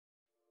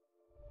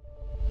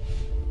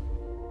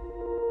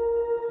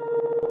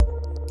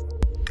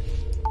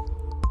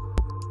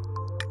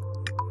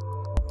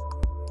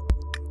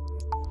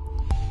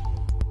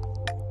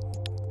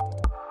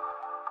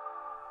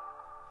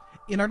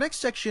In our next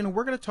section,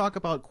 we're going to talk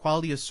about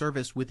quality of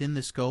service within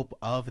the scope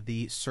of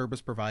the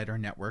service provider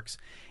networks.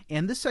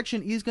 And this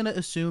section is going to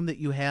assume that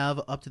you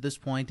have, up to this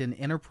point, an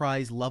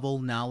enterprise level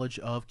knowledge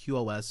of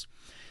QoS.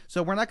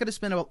 So we're not going to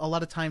spend a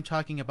lot of time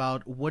talking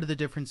about what are the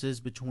differences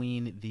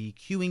between the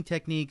queuing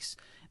techniques,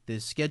 the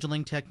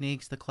scheduling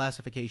techniques, the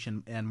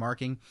classification and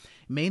marking.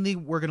 Mainly,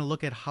 we're going to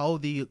look at how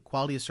the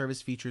quality of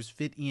service features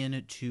fit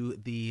into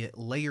the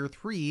Layer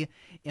 3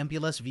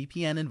 MPLS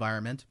VPN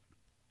environment,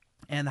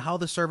 and how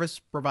the service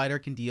provider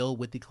can deal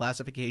with the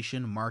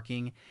classification,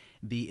 marking,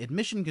 the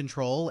admission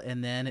control,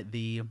 and then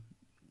the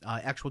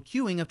actual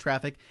queuing of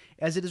traffic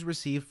as it is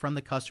received from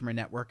the customer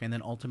network and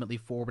then ultimately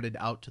forwarded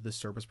out to the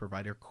service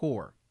provider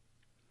core.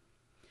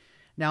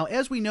 Now,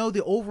 as we know,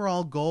 the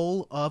overall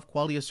goal of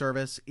quality of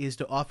service is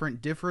to offer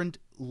different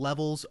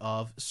levels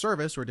of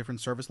service or different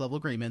service level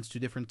agreements to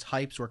different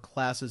types or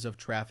classes of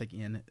traffic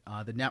in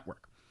the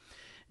network.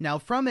 Now,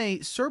 from a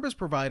service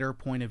provider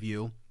point of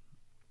view,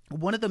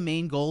 one of the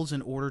main goals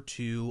in order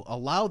to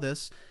allow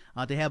this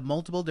to have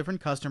multiple different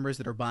customers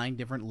that are buying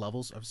different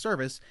levels of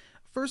service,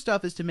 first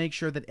off is to make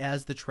sure that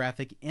as the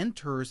traffic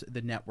enters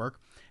the network,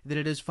 that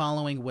it is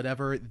following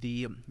whatever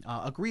the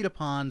agreed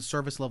upon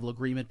service level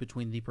agreement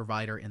between the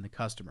provider and the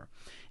customer.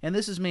 And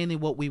this is mainly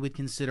what we would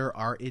consider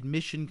our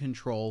admission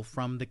control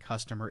from the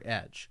customer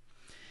edge.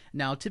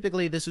 Now,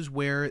 typically this is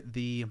where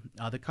the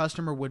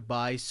customer would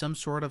buy some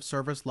sort of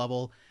service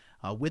level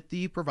with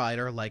the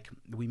provider, like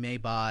we may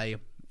buy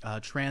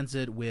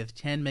transit with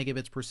 10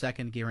 megabits per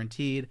second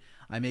guaranteed.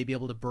 I may be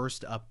able to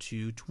burst up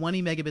to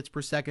 20 megabits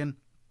per second,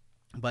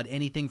 but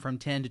anything from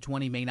 10 to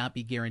 20 may not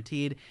be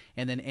guaranteed,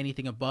 and then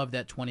anything above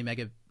that 20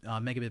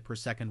 megabit per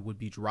second would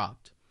be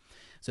dropped.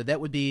 So that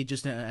would be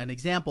just an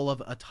example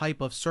of a type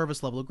of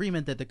service level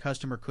agreement that the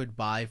customer could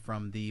buy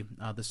from the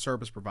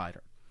service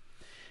provider.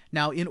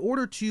 Now, in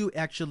order to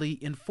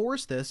actually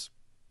enforce this,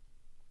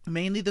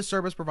 mainly the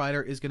service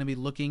provider is going to be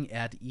looking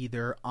at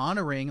either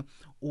honoring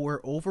or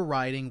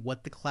overriding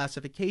what the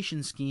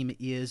classification scheme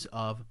is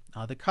of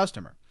the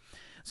customer.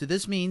 So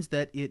this means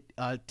that it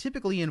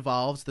typically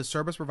involves the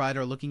service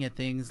provider looking at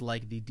things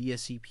like the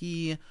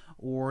DSCP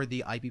or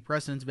the IP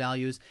precedence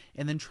values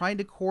and then trying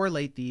to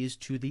correlate these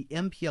to the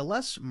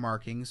MPLS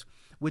markings,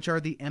 which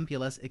are the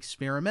MPLS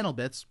experimental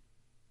bits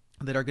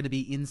that are going to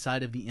be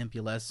inside of the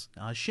MPLS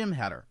shim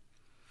header.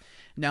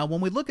 Now,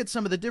 when we look at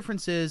some of the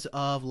differences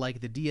of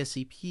like the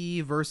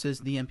DSCP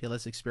versus the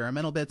MPLS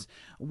experimental bits,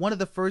 one of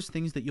the first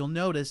things that you'll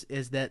notice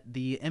is that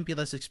the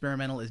MPLS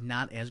experimental is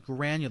not as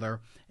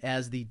granular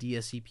as the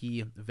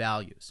DSCP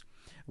values,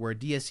 where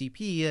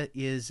DSCP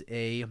is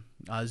a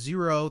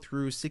 0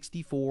 through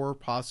 64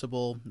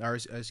 possible, or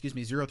excuse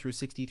me, 0 through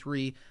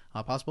 63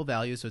 possible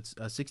values. So it's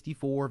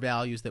 64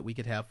 values that we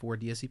could have for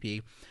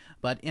DSCP.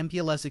 But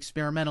MPLS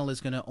experimental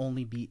is going to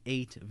only be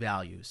 8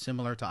 values,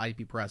 similar to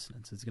IP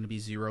precedence. It's going to be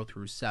 0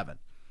 through 7.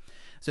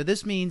 So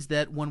this means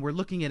that when we're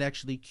looking at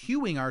actually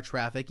queuing our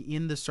traffic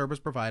in the service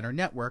provider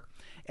network,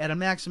 at a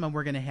maximum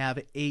we're going to have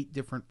 8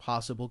 different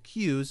possible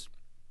queues,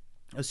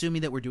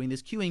 assuming that we're doing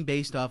this queuing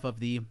based off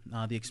of the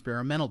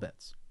experimental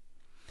bits.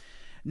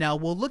 Now,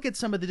 we'll look at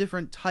some of the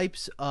different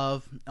types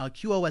of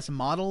QoS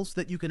models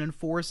that you can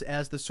enforce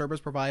as the service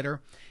provider,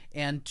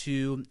 and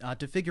to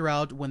figure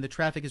out when the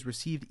traffic is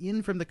received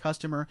in from the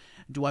customer,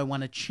 do I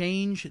want to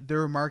change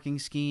their marking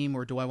scheme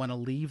or do I want to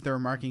leave their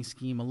marking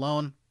scheme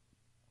alone?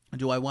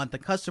 Do I want the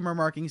customer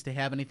markings to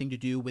have anything to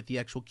do with the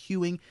actual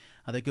queuing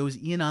that goes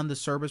in on the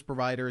service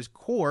provider's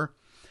core?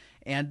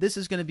 And this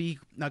is going to be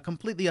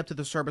completely up to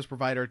the service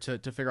provider to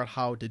figure out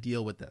how to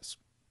deal with this.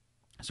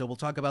 So we'll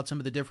talk about some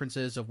of the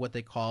differences of what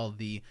they call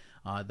the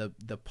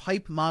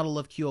pipe model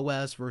of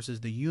QoS versus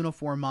the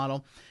uniform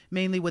model.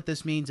 Mainly what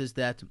this means is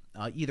that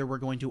either we're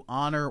going to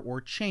honor or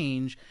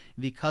change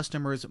the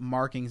customer's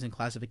markings and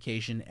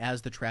classification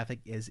as the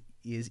traffic is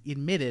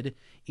admitted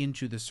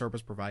into the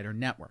service provider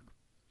network.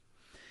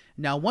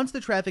 Now, once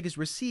the traffic is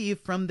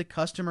received from the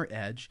customer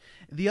edge,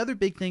 the other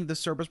big thing the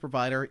service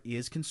provider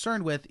is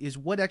concerned with is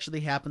what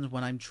actually happens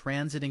when I'm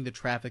transiting the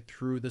traffic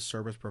through the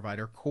service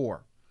provider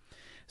core.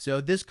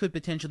 So this could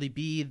potentially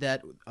be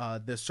that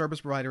the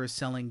service provider is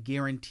selling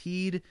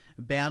guaranteed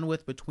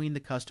bandwidth between the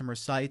customer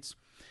sites.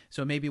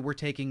 So maybe we're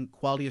taking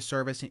quality of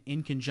service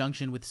in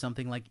conjunction with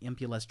something like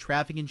MPLS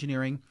traffic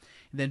engineering.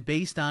 And then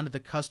based on the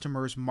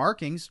customer's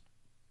markings,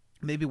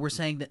 maybe we're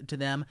saying that to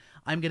them,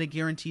 I'm going to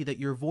guarantee that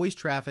your voice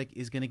traffic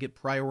is going to get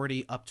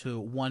priority up to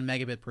 1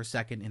 megabit per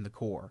second in the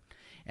core,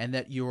 and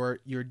that your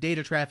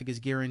data traffic is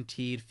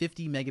guaranteed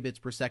 50 megabits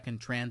per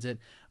second transit,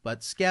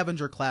 but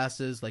scavenger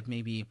classes like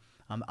maybe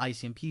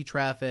ICMP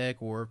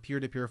traffic or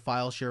peer-to-peer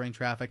file sharing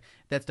traffic,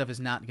 that stuff is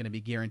not going to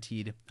be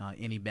guaranteed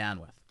any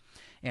bandwidth.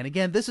 And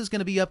again, this is going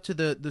to be up to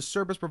the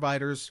service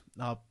provider's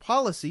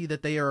policy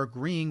that they are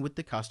agreeing with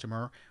the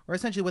customer, or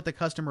essentially what the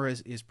customer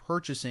is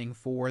purchasing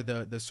for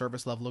the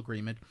service level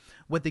agreement,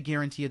 what the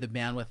guarantee of the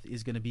bandwidth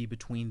is going to be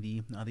between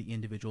the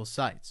individual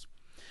sites.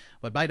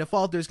 But by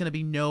default, there's going to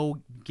be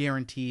no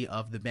guarantee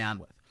of the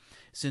bandwidth.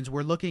 Since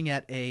we're looking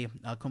at a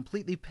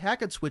completely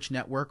packet switch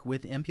network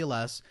with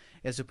MPLS,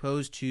 as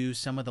opposed to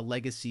some of the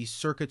legacy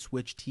circuit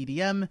switch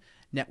TDM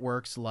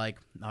networks like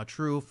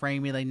true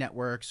frame relay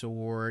networks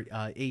or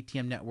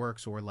ATM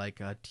networks or like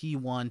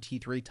T1,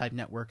 T3 type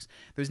networks,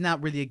 there's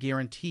not really a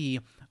guarantee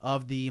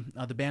of the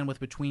bandwidth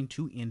between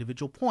two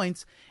individual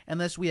points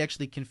unless we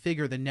actually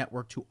configure the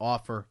network to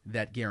offer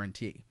that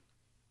guarantee.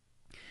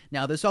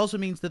 Now, this also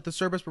means that the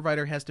service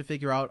provider has to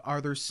figure out, are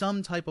there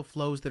some type of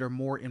flows that are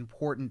more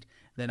important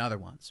than other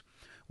ones?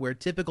 Where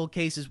typical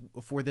cases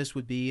for this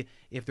would be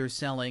if they're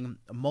selling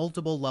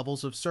multiple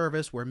levels of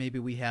service, where maybe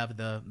we have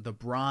the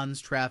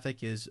bronze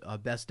traffic is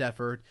best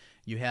effort,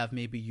 you have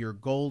maybe your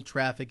gold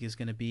traffic is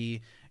going to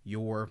be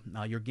your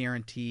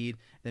guaranteed,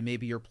 then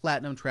maybe your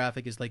platinum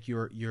traffic is like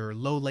your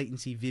low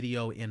latency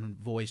video and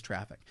voice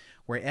traffic.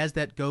 Whereas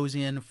that goes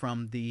in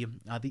from the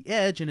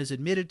edge and is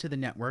admitted to the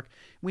network,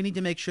 we need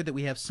to make sure that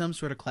we have some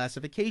sort of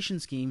classification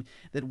scheme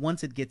that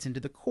once it gets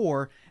into the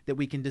core, that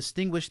we can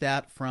distinguish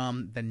that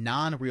from the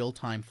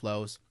non-real-time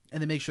flows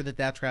and then make sure that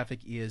that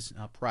traffic is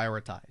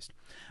prioritized.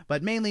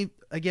 But mainly,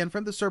 again,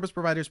 from the service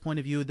provider's point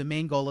of view, the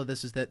main goal of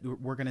this is that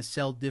we're going to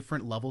sell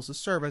different levels of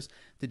service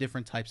to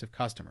different types of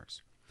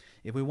customers.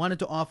 If we wanted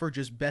to offer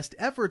just best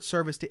effort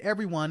service to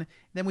everyone,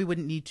 then we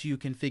wouldn't need to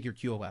configure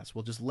QoS.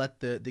 We'll just let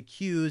the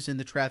queues and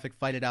the traffic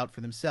fight it out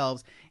for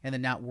themselves and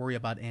then not worry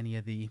about any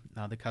of the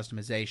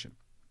customization.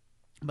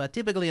 But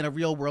typically in a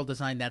real-world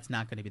design, that's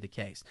not going to be the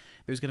case.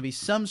 There's going to be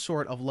some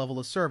sort of level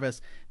of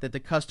service that the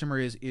customer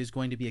is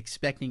going to be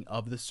expecting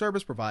of the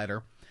service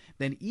provider.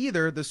 Then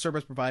either the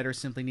service provider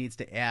simply needs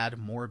to add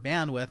more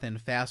bandwidth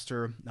and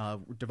faster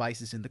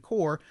devices in the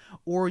core,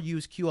 or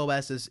use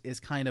QoS as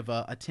kind of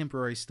a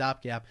temporary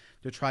stopgap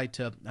to try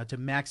to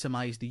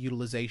maximize the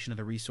utilization of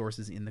the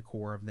resources in the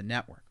core of the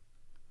network.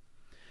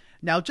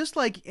 Now, just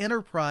like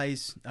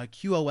enterprise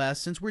QoS,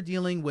 since we're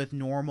dealing with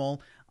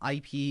normal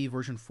IP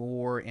version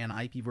 4 and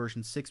IP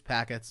version 6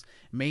 packets,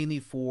 mainly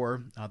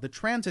for the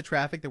transit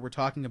traffic that we're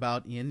talking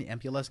about in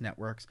MPLS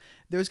networks,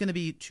 there's going to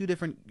be two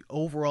different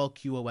overall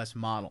QoS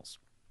models,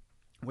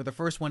 where the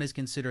first one is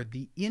considered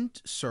the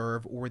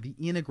int-serve or the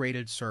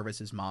integrated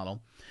services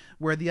model,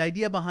 where the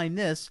idea behind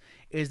this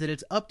is that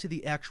it's up to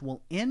the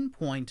actual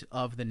endpoint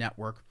of the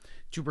network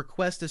to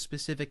request a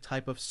specific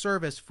type of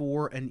service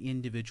for an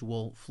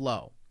individual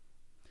flow,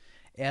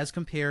 as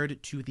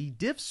compared to the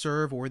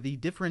diff-serve or the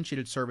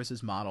differentiated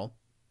services model,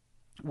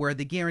 where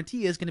the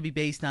guarantee is going to be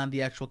based on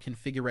the actual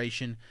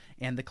configuration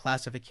and the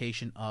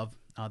classification of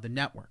the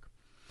network.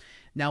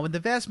 Now, in the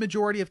vast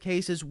majority of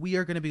cases, we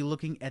are going to be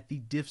looking at the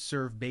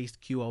diff-serve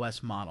based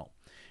QoS model.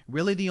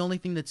 Really, the only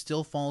thing that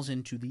still falls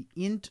into the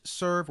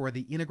int-serve or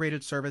the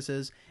integrated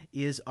services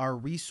is our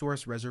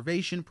resource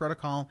reservation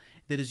protocol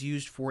that is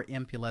used for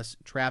MPLS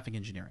traffic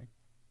engineering.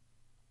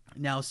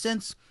 Now,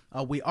 since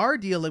we are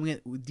dealing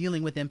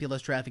with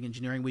MPLS traffic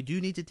engineering, we do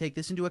need to take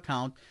this into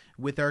account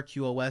with our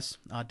QoS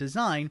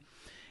design,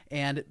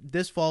 and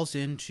this falls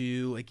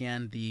into,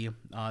 again, the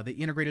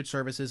integrated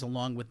services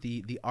along with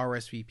the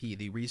RSVP,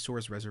 the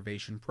Resource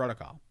Reservation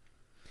Protocol.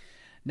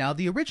 Now,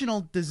 the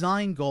original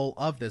design goal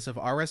of this, of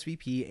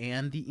RSVP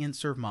and the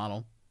int-serve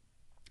model,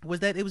 was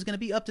that it was going to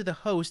be up to the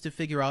host to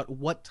figure out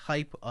what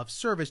type of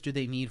service do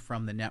they need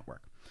from the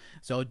network.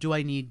 So do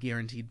I need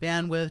guaranteed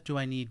bandwidth? Do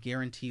I need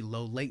guaranteed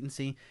low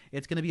latency?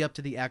 It's going to be up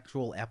to the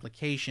actual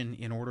application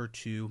in order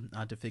to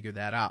figure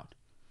that out.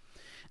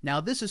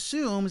 Now, this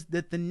assumes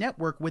that the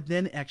network would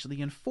then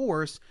actually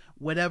enforce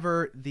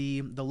whatever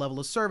the level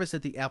of service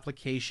that the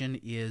application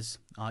is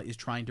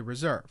trying to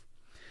reserve.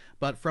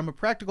 But from a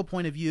practical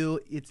point of view,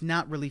 it's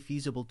not really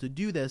feasible to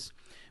do this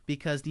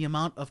because the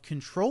amount of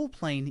control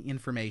plane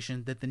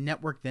information that the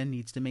network then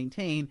needs to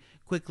maintain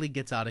quickly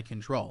gets out of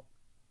control.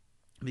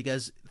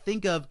 Because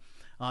think of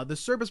the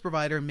service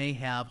provider may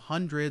have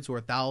hundreds or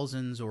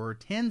thousands or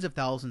tens of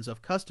thousands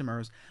of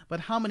customers, but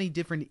how many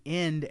different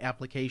end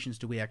applications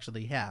do we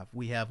actually have?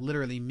 We have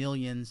literally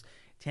millions,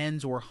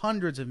 tens or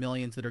hundreds of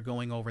millions that are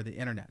going over the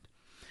internet.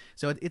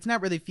 So it's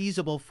not really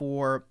feasible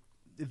for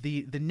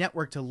the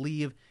network to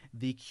leave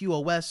the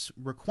QoS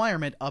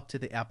requirement up to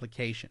the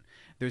application.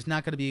 There's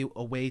not going to be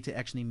a way to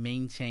actually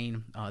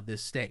maintain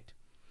this state.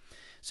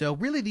 So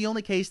really the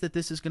only case that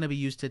this is going to be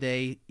used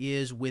today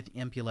is with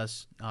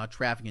MPLS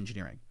traffic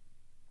engineering.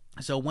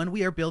 So when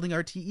we are building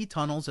our TE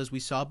tunnels, as we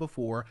saw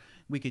before,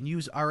 we can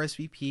use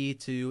RSVP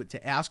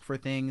to ask for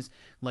things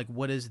like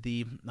what is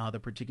the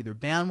particular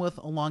bandwidth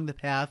along the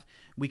path.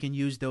 We can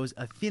use those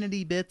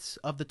affinity bits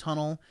of the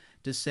tunnel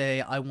to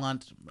say I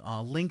want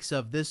links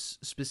of this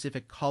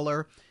specific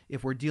color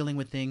if we're dealing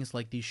with things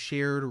like these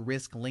shared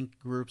risk link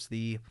groups,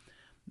 the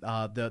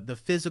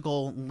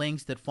physical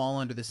links that fall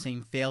under the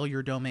same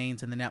failure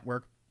domains in the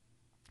network.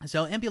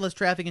 So MPLS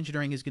traffic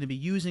engineering is going to be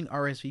using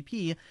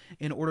RSVP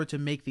in order to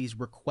make these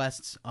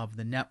requests of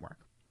the network.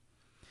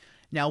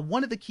 Now,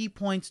 one of the key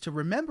points to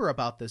remember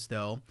about this,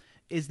 though,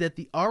 is that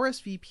the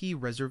RSVP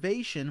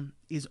reservation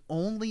is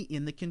only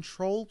in the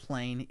control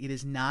plane. It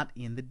is not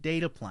in the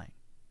data plane.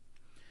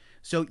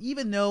 So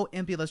even though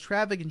MPLS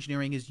traffic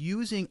engineering is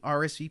using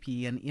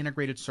RSVP and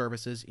integrated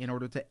services in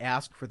order to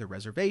ask for the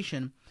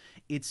reservation,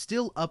 it's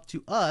still up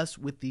to us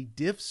with the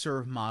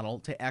diff-serve model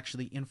to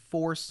actually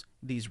enforce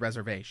these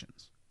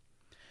reservations.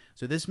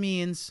 So this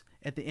means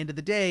at the end of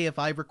the day, if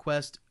I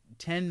request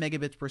 10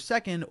 megabits per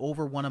second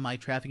over one of my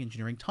traffic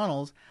engineering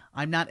tunnels,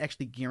 I'm not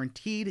actually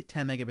guaranteed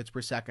 10 megabits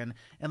per second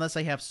unless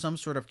I have some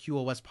sort of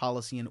QoS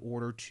policy in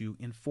order to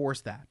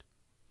enforce that.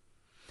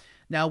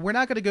 Now, we're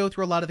not going to go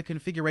through a lot of the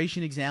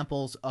configuration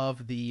examples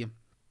of the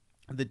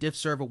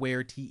diff-serve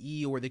aware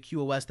TE or the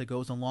QoS that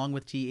goes along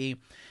with TE,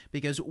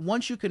 because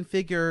once you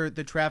configure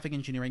the traffic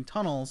engineering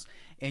tunnels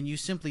and you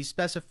simply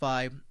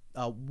specify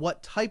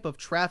what type of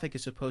traffic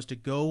is supposed to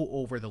go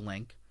over the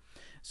link.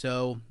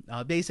 So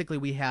basically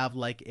we have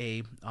like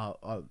a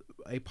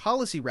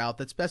policy route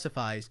that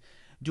specifies,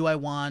 do I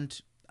want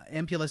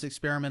MPLS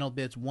experimental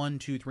bits 1,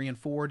 2, 3, and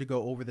 4 to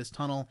go over this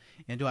tunnel,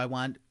 and do I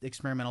want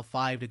experimental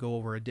 5 to go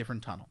over a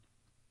different tunnel?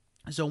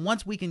 So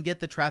once we can get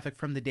the traffic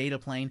from the data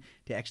plane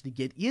to actually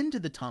get into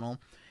the tunnel,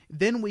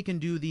 then we can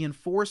do the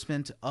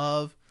enforcement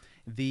of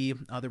the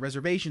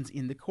reservations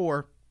in the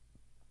core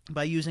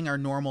by using our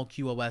normal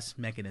QoS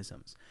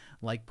mechanisms,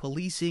 like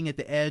policing at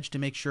the edge to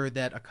make sure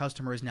that a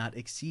customer is not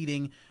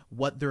exceeding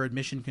what their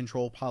admission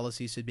control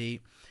policy should be.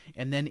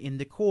 And then in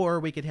the core,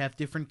 we could have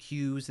different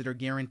queues that are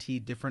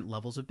guaranteed different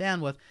levels of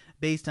bandwidth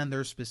based on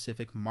their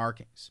specific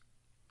markings.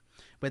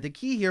 But the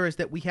key here is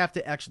that we have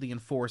to actually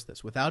enforce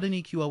this. Without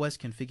any QoS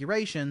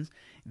configurations,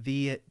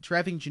 the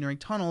traffic engineering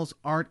tunnels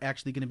aren't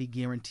actually going to be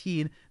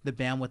guaranteed the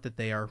bandwidth that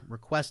they are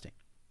requesting.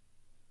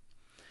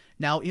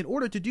 Now, in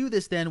order to do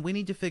this, then, we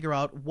need to figure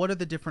out what are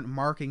the different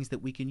markings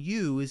that we can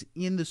use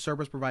in the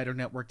service provider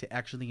network to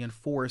actually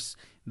enforce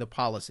the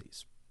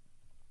policies.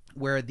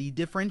 Where the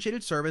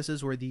differentiated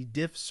services, or the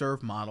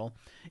diff-serve model,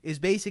 is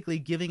basically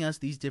giving us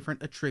these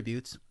different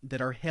attributes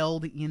that are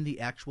held in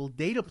the actual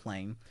data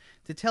plane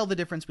to tell the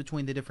difference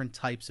between the different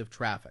types of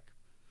traffic.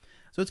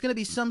 So it's going to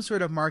be some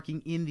sort of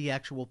marking in the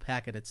actual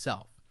packet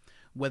itself,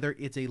 whether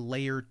it's a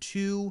layer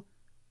 2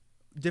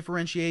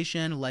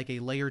 differentiation, like a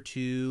layer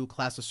 2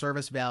 class of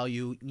service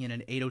value in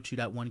an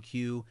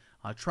 802.1q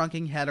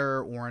trunking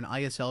header or an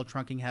ISL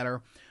trunking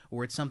header,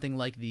 or it's something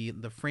like the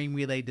frame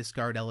relay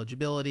discard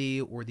eligibility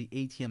or the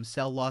ATM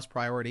cell loss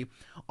priority.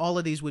 All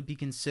of these would be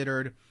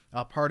considered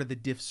part of the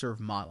diff-serve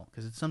model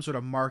because it's some sort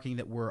of marking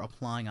that we're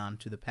applying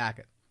onto the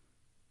packet.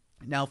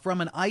 Now, from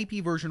an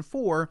IP version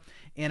 4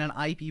 and an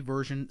IP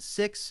version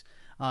 6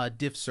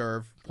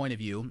 diff-serve point of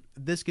view,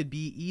 this could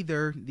be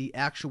either the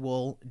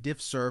actual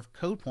diff-serve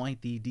code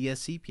point, the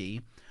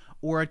DSCP,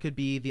 or it could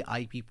be the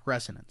IP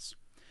precedence,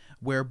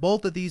 where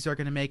both of these are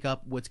going to make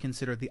up what's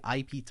considered the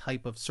IP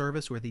type of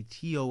service, or the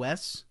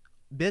TOS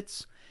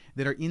bits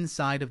that are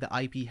inside of the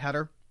IP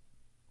header.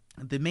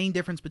 The main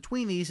difference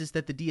between these is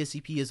that the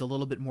DSCP is a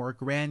little bit more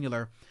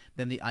granular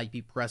than the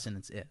IP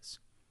precedence is.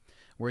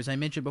 Whereas I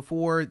mentioned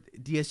before,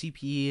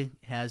 DSCP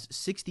has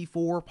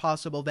 64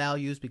 possible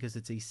values because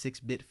it's a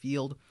 6-bit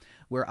field,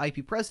 where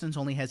IP precedence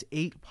only has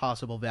 8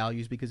 possible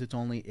values because it's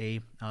only a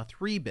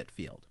 3-bit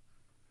field.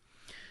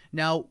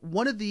 Now,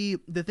 one of the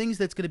things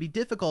that's going to be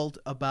difficult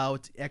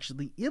about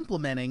actually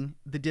implementing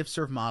the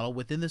diff-serve model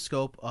within the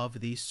scope of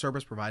the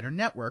service provider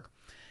network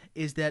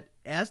is that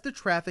as the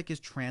traffic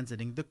is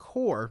transiting the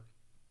core,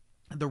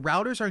 the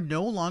routers are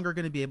no longer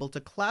going to be able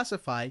to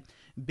classify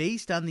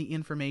based on the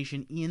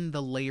information in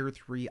the layer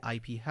 3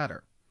 IP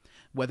header,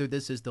 whether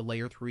this is the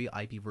layer 3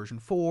 IP version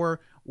 4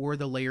 or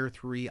the layer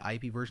 3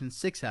 IP version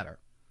 6 header.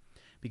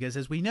 Because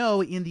as we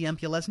know, in the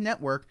MPLS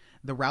network,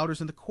 the routers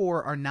in the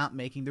core are not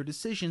making their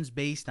decisions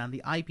based on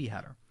the IP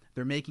header.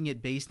 They're making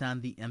it based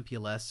on the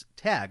MPLS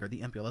tag or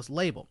the MPLS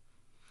label.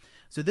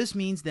 So this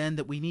means then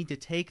that we need to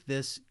take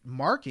this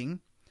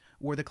marking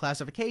or the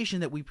classification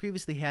that we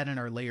previously had in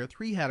our layer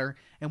 3 header,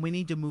 and we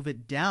need to move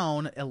it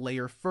down a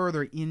layer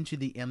further into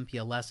the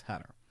MPLS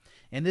header.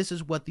 And this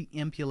is what the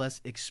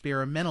MPLS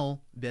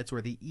experimental bits,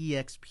 or the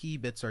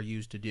EXP bits, are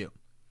used to do.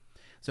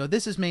 So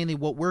this is mainly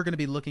what we're going to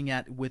be looking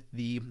at with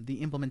the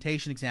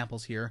implementation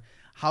examples here.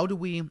 How do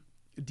we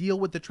deal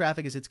with the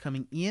traffic as it's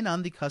coming in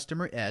on the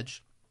customer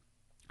edge?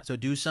 So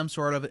do some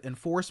sort of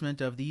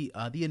enforcement of the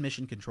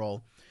admission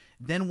control.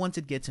 Then once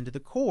it gets into the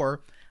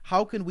core,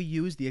 how can we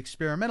use the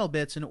experimental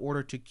bits in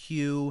order to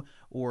queue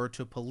or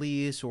to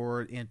police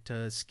or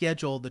to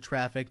schedule the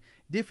traffic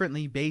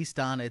differently based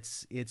on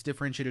its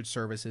differentiated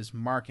services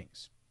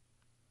markings?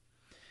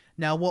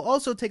 Now, we'll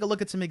also take a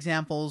look at some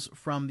examples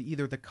from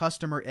either the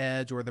customer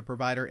edge or the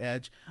provider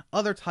edge,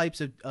 other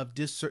types of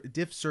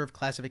diff-serve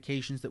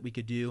classifications that we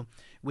could do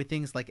with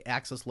things like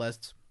access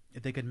lists.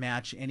 If they could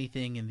match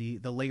anything in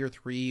the layer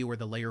 3 or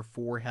the layer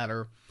 4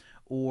 header,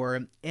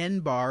 or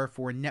NBAR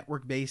for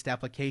network-based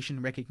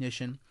application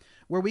recognition,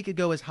 where we could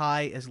go as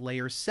high as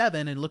layer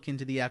 7 and look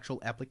into the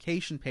actual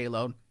application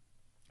payload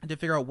to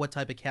figure out what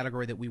type of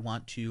category that we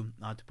want to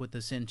put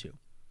this into.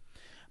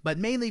 But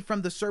mainly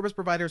from the service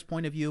provider's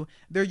point of view,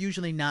 they're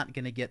usually not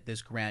going to get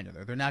this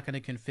granular. They're not going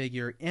to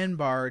configure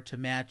NBAR to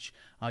match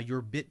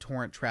your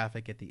BitTorrent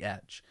traffic at the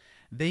edge.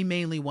 they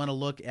mainly want to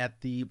look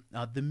at the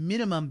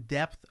minimum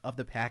depth of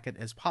the packet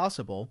as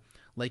possible,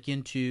 like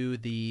into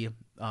the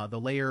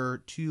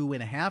layer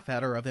 2.5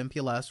 header of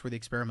MPLS for the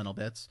experimental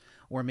bits,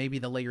 or maybe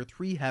the layer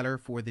 3 header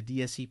for the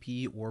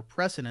DSCP or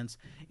precedence,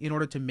 in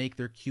order to make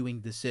their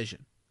queuing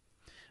decision.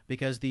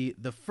 Because the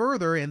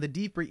further and the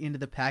deeper into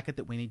the packet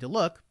that we need to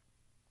look,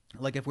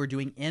 like if we're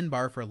doing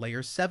N-bar for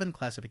layer 7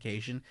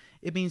 classification,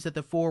 it means that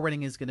the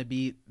forwarding is going to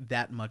be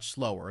that much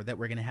slower, that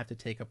we're going to have to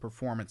take a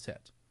performance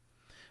hit.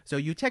 So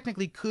you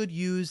technically could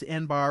use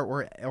N-bar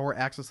or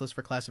access list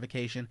for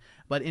classification,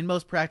 but in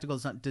most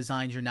practical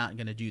designs, you're not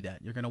going to do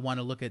that. You're going to want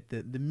to look at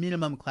the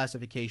minimum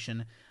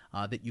classification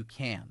that you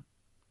can.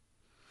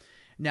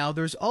 Now,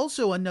 there's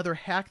also another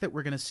hack that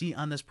we're going to see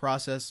on this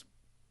process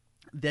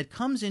that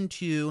comes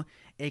into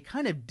a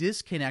kind of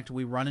disconnect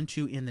we run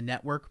into in the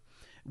network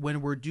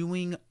when we're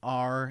doing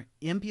our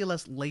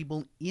MPLS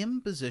label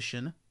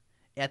imposition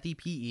at the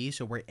PE,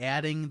 so we're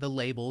adding the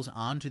labels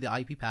onto the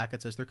IP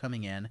packets as they're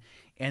coming in,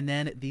 and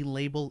then the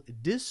label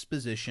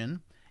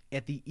disposition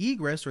at the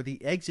egress or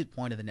the exit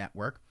point of the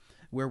network,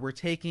 where we're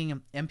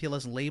taking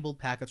MPLS labeled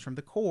packets from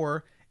the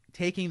core,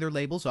 taking their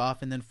labels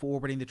off, and then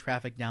forwarding the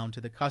traffic down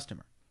to the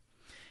customer.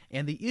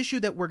 And the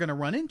issue that we're going to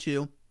run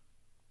into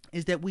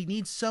is that we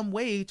need some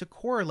way to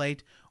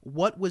correlate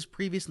what was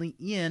previously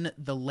in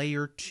the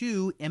layer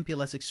 2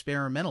 MPLS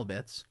experimental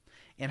bits,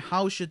 and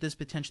how should this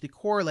potentially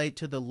correlate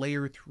to the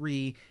layer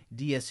 3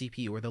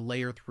 DSCP or the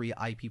layer 3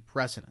 IP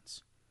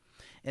precedence.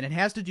 And it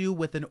has to do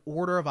with an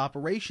order of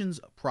operations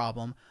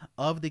problem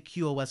of the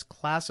QoS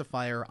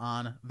classifier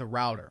on the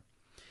router.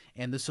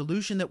 And the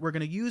solution that we're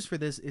going to use for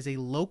this is a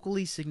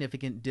locally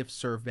significant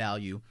diff-serve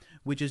value,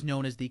 which is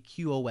known as the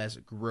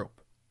QoS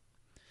group.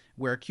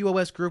 Where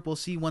QoS group, we'll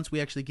see once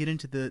we actually get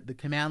into the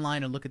command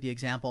line and look at the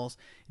examples,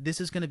 this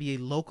is going to be a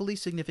locally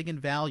significant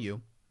value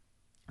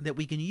that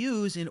we can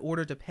use in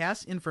order to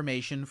pass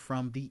information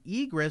from the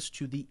egress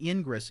to the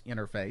ingress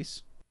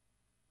interface,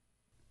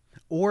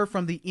 or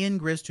from the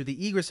ingress to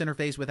the egress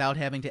interface without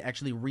having to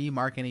actually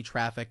remark any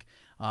traffic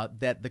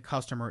that the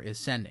customer is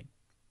sending.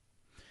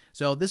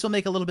 So this will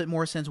make a little bit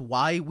more sense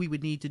why we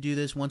would need to do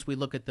this once we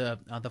look at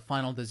the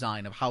final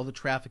design of how the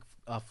traffic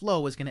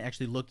flow is going to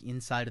actually look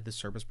inside of the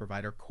service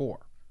provider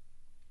core.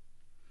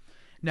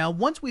 Now,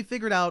 once we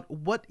figured out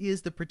what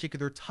is the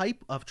particular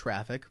type of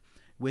traffic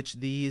which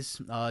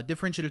these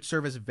differentiated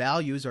service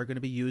values are going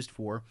to be used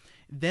for,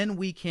 then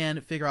we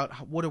can figure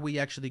out what are we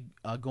actually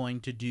going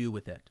to do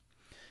with it.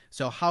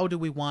 So how do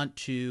we want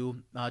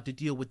to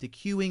deal with the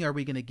queuing? Are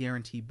we going to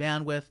guarantee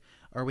bandwidth?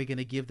 Are we going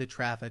to give the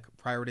traffic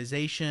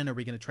prioritization? Are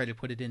we going to try to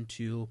put it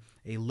into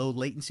a low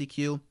latency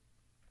queue?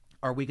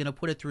 Are we going to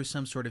put it through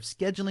some sort of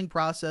scheduling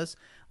process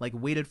like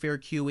weighted fair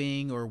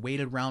queuing or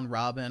weighted round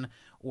robin,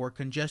 or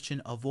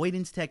congestion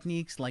avoidance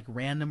techniques like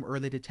random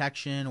early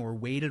detection or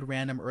weighted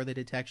random early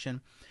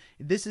detection?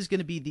 This is going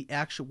to be the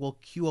actual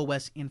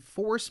QoS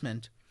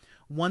enforcement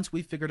once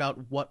we've figured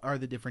out what are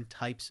the different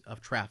types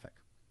of traffic.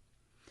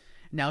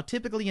 Now,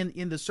 typically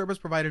in the service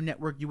provider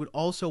network, you would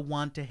also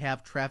want to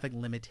have traffic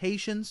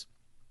limitations,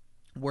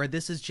 where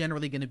this is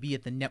generally going to be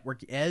at the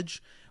network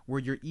edge, where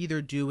you're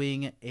either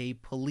doing a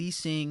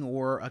policing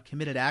or a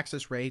committed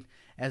access rate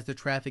as the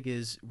traffic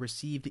is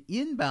received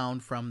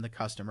inbound from the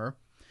customer,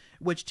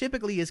 which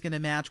typically is going to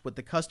match what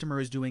the customer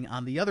is doing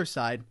on the other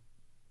side,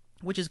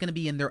 which is going to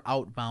be in their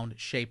outbound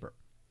shaper.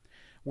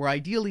 Where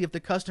ideally, if the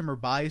customer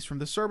buys from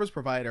the service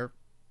provider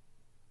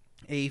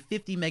a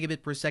 50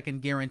 megabit per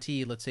second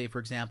guarantee, let's say, for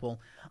example,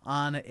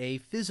 on a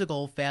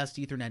physical fast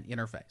Ethernet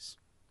interface.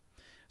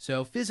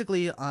 So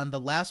physically, on the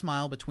last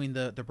mile between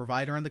the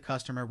provider and the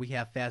customer, we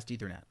have fast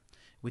Ethernet,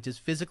 which is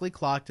physically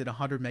clocked at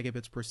 100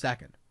 megabits per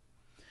second.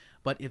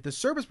 But if the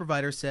service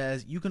provider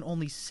says you can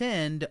only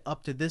send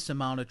up to this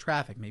amount of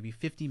traffic, maybe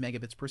 50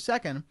 megabits per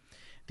second,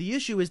 the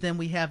issue is then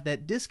we have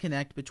that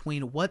disconnect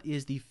between what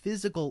is the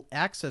physical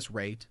access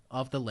rate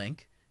of the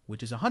link,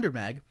 which is 100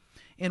 meg,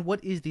 and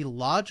what is the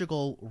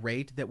logical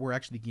rate that we're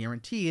actually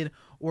guaranteed,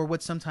 or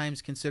what's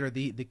sometimes considered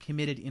the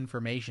committed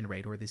information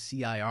rate, or the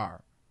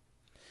CIR.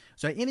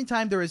 So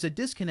anytime there is a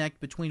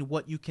disconnect between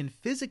what you can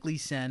physically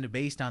send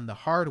based on the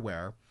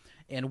hardware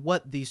and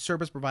what the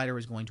service provider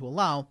is going to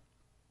allow,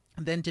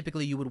 then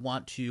typically you would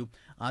want to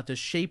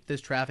shape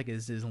this traffic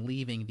as is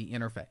leaving the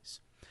interface.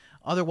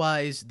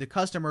 Otherwise, the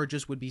customer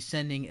just would be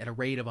sending at a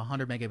rate of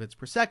 100 megabits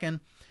per second.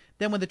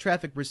 Then when the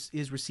traffic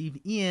is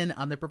received in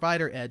on the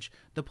provider edge,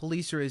 the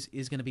policer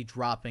is going to be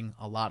dropping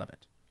a lot of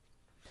it.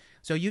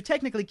 So you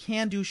technically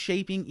can do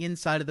shaping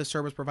inside of the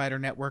service provider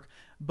network,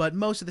 but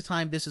most of the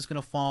time this is going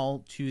to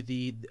fall to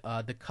the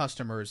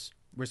customer's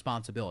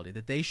responsibility,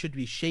 that they should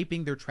be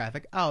shaping their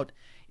traffic out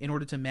in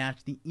order to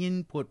match the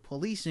input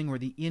policing or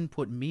the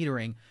input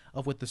metering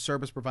of what the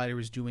service provider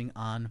is doing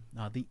on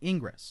the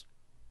ingress.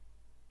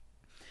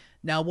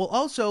 Now, we'll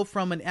also,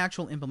 from an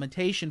actual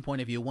implementation point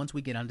of view, once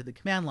we get onto the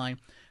command line,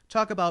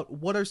 talk about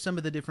what are some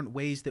of the different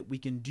ways that we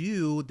can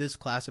do this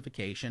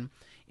classification,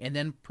 and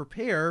then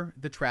prepare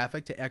the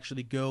traffic to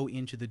actually go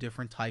into the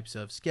different types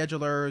of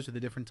schedulers or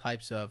the different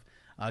types of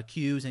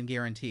queues and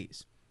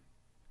guarantees.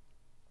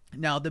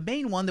 Now, the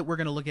main one that we're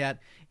going to look at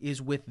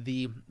is with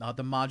the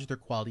modular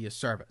quality of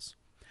service,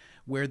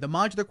 where the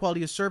modular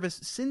quality of service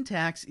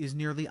syntax is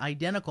nearly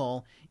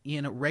identical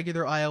in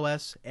regular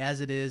iOS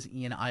as it is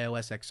in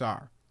iOS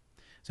XR.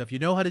 So if you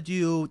know how to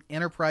do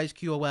enterprise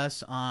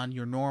QoS on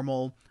your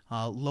normal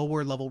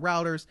lower level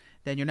routers,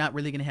 then you're not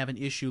really going to have an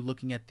issue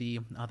looking at the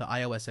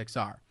iOS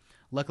XR.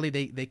 Luckily,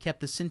 they kept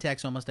the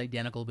syntax almost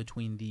identical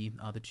between the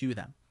two of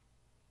them.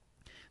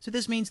 So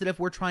this means that if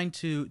we're trying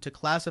to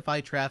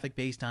classify traffic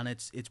based on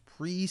its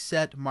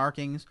preset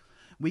markings,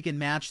 we can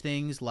match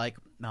things like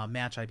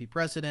match IP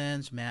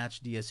precedence,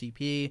 match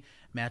DSCP,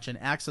 match an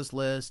access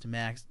list,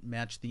 match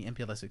the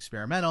MPLS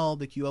experimental,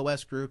 the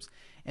QoS groups,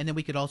 and then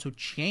we could also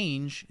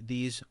change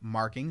these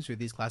markings or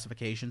these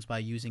classifications by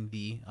using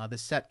the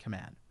set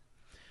command.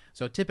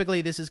 So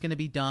typically this is going to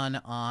be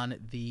done on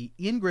the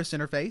ingress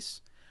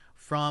interface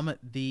from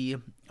the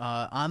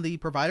on the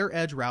provider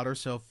edge router,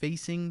 so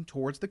facing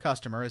towards the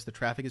customer as the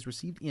traffic is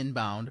received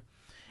inbound,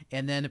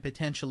 and then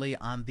potentially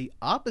on the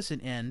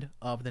opposite end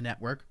of the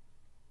network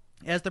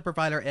as the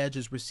provider edge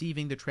is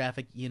receiving the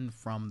traffic in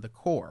from the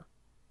core.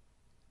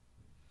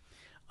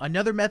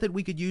 Another method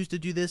we could use to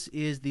do this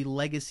is the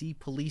legacy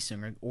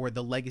policing or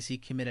the legacy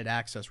committed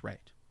access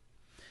rate,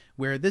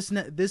 where this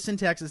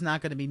syntax is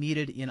not going to be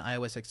needed in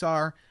iOS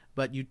XR,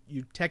 but you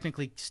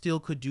technically still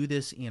could do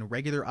this in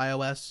regular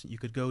iOS. You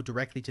could go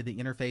directly to the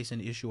interface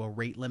and issue a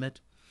rate limit.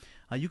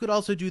 You could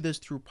also do this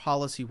through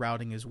policy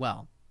routing as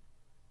well.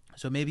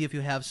 So maybe if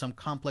you have some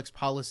complex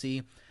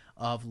policy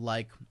of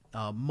like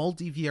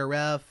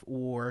multi-VRF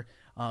or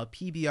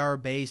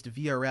PBR-based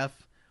VRF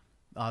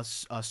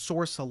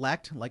source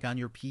select, like on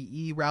your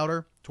PE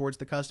router towards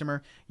the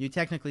customer, you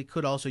technically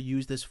could also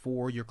use this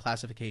for your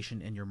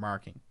classification and your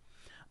marking.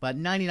 But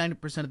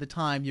 99% of the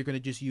time, you're going to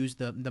just use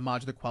the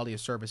modular quality of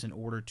service in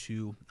order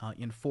to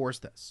enforce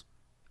this.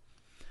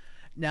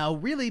 Now,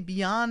 really,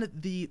 beyond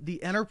the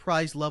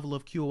enterprise level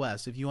of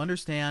QoS, if you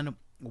understand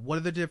what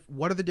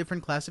are the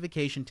different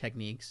classification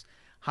techniques,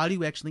 how do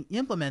you actually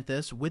implement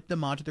this with the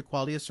modular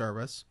quality of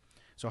service?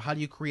 So how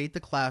do you create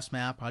the class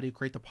map? How do you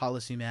create the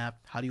policy map?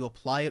 How do you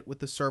apply it with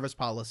the service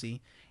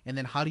policy? And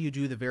then how do you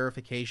do the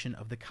verification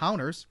of the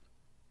counters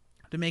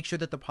to make sure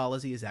that the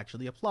policy is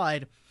actually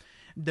applied?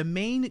 The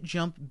main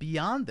jump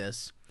beyond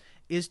this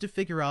is to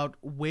figure out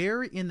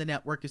where in the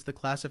network is the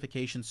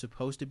classification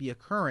supposed to be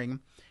occurring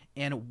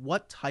and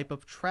what type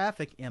of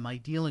traffic am I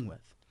dealing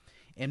with.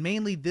 And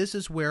mainly this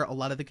is where a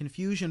lot of the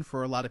confusion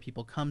for a lot of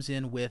people comes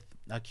in with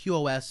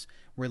QoS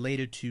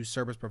related to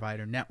service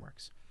provider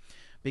networks.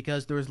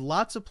 Because there's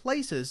lots of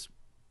places,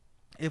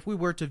 if we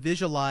were to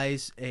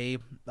visualize a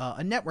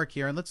network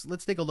here, and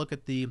let's take a look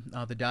at the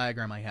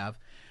diagram I have,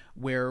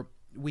 where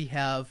we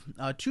have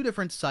two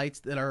different sites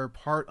that are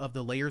part of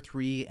the layer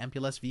 3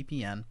 MPLS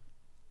VPN,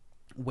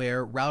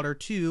 where router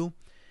 2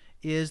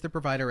 is the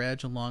provider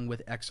edge along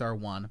with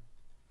XR1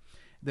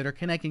 that are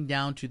connecting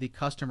down to the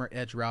customer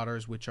edge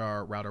routers, which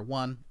are router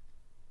 1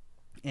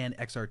 and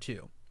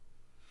XR2.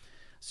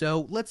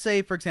 So let's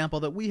say, for example,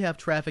 that we have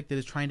traffic that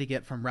is trying to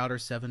get from router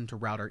 7 to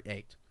router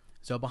 8.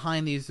 So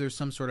behind these, there's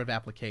some sort of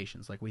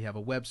applications, like we have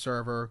a web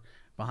server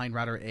behind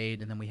router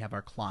 8, and then we have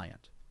our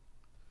client.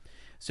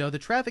 So the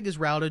traffic is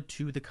routed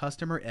to the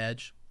customer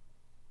edge.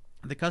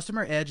 The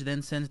customer edge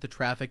then sends the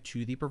traffic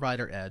to the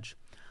provider edge.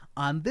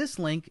 On this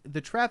link,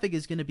 the traffic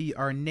is going to be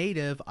our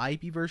native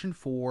IP version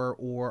 4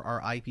 or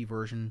our IP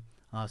version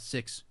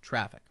 6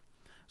 traffic.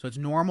 So it's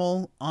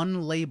normal,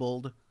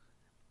 unlabeled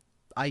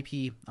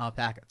IP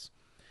packets.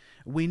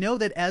 We know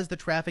that as the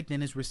traffic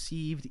then is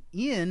received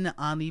in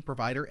on the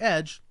provider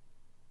edge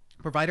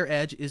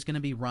is going to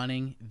be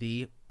running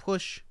the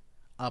push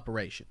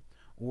operation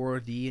or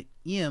the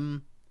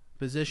IM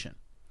position,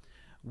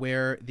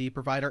 where the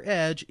provider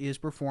edge is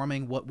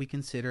performing what we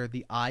consider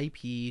the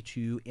IP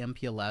to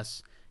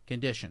MPLS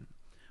condition,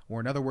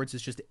 or in other words,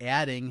 it's just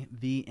adding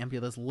the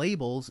MPLS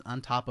labels on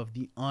top of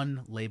the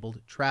unlabeled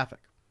traffic.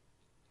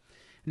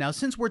 Now,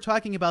 since we're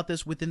talking about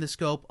this within the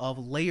scope of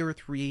layer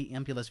 3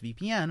 MPLS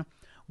VPN,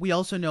 we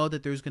also know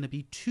that there's going to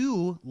be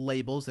two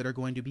labels that are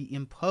going to be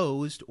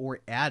imposed or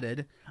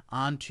added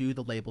onto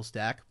the label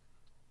stack.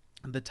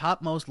 The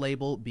topmost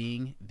label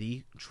being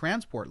the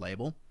transport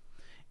label,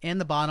 and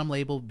the bottom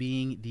label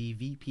being the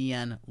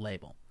VPN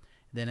label.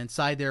 Then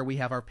inside there we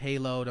have our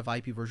payload of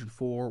IP version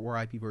 4 or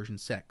IP version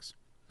 6,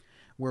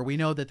 where we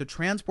know that the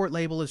transport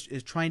label is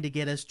trying to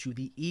get us to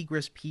the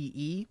egress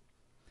PE.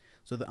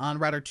 So on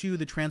router 2,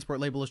 the transport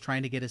label is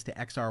trying to get us to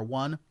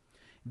XR1.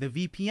 The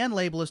VPN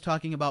label is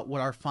talking about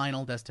what our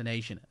final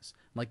destination is,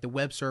 like the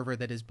web server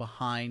that is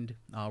behind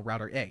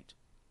router 8.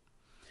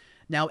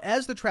 Now,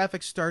 as the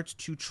traffic starts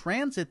to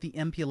transit the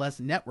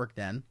MPLS network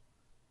then,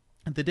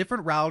 the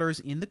different routers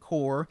in the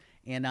core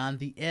and on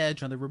the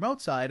edge on the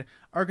remote side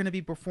are going to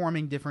be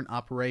performing different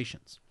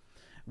operations,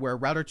 where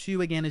router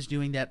 2 again is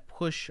doing that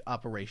push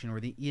operation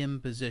or the IM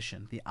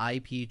position, the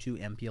IP to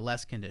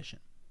MPLS condition.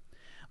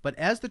 But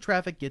as the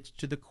traffic gets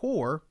to the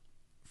core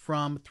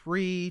from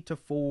 3 to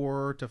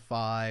 4 to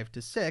 5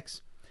 to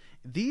 6,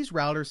 these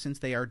routers, since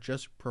they are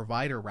just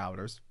provider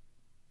routers,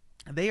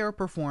 they are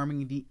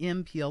performing the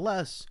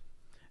MPLS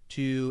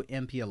to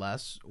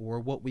MPLS, or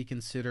what we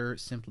consider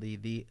simply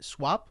the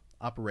swap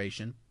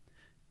operation,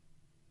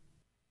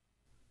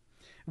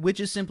 which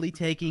is simply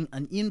taking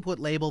an input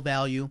label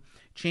value,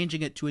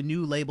 changing it to a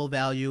new label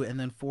value, and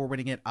then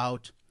forwarding it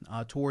out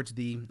towards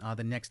the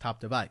next hop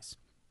device.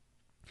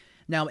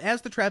 Now,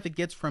 as the traffic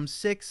gets from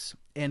 6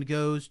 and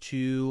goes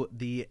to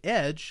the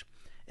edge,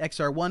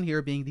 XR1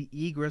 here being the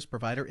egress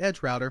provider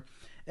edge router,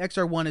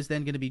 XR1 is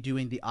then going to be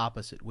doing the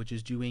opposite, which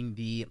is doing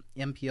the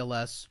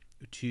MPLS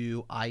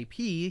to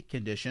IP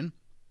condition,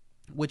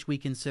 which we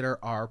consider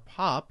our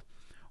POP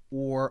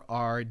or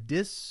our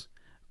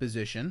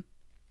disposition,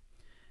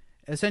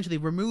 essentially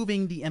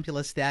removing the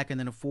MPLS stack and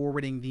then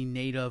forwarding the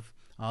native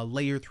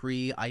layer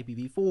 3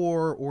 IPv4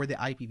 or the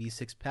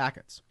IPv6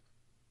 packets.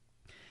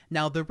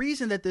 Now, the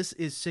reason that this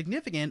is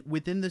significant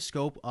within the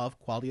scope of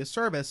quality of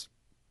service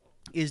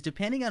is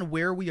depending on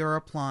where we are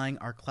applying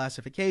our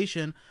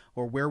classification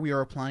or where we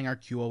are applying our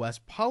QoS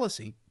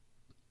policy,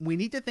 we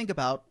need to think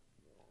about,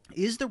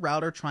 is the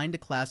router trying to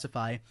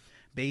classify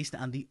based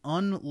on the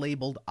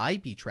unlabeled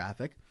IP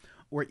traffic,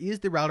 or is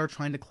the router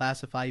trying to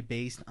classify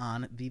based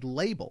on the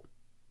label?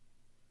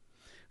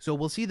 So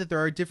we'll see that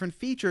there are different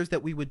features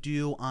that we would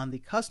do on the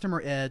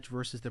customer edge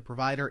versus the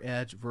provider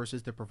edge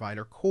versus the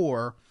provider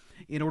core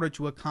in order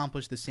to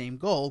accomplish the same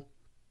goal,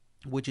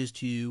 which is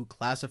to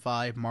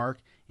classify, mark,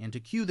 and to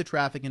queue the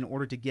traffic in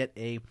order to get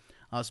a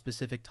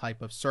specific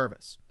type of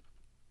service.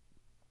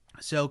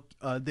 So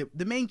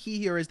the main key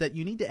here is that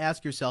you need to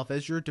ask yourself,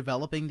 as you're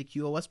developing the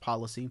QoS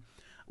policy,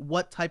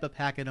 what type of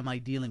packet am I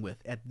dealing with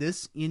at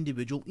this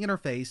individual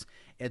interface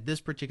at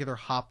this particular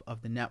hop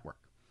of the network?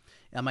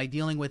 Am I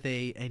dealing with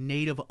a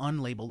native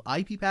unlabeled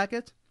IP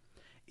packet?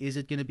 Is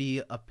it going to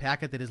be a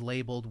packet that is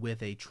labeled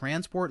with a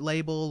transport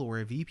label or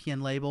a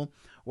VPN label?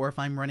 Or if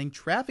I'm running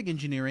traffic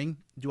engineering,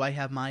 do I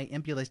have my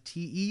MPLS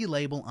TE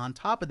label on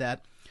top of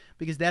that?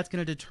 Because that's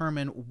going to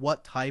determine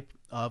what type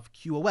of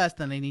QoS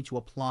that I need to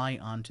apply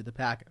onto the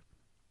packet.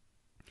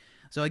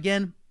 So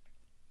again,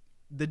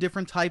 the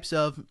different types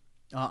of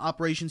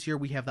operations here,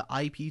 we have the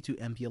IP to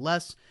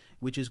MPLS,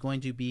 which is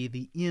going to be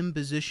the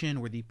imposition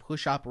or the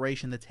push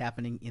operation that's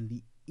happening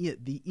in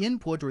the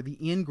input or the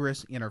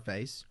ingress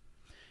interface.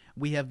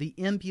 We have the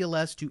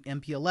MPLS to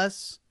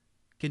MPLS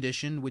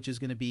condition, which is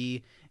going to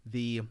be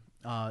the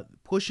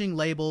pushing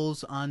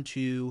labels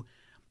onto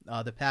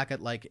the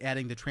packet, like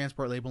adding the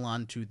transport label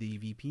onto the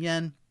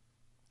VPN.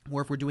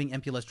 Or if we're doing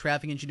MPLS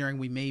traffic engineering,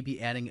 we may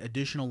be adding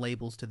additional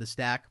labels to the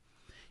stack.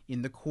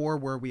 In the core,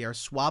 where we are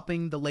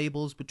swapping the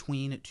labels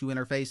between two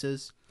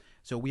interfaces,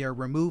 so we are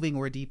removing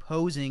or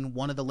deposing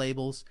one of the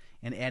labels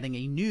and adding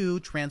a new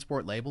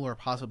transport label or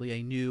possibly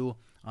a new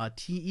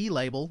TE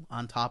label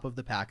on top of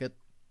the packet.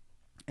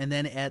 And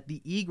then at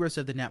the egress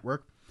of the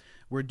network,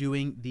 we're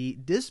doing the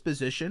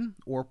disposition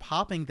or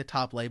popping the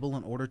top label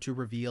in order to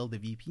reveal the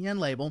VPN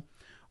label,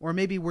 or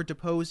maybe we're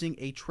deposing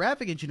a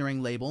traffic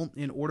engineering label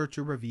in order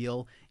to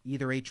reveal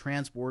either a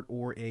transport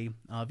or a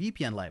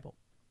VPN label.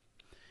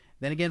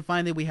 Then again,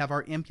 finally, we have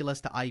our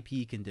MPLS to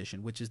IP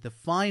condition, which is the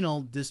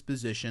final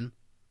disposition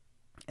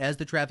as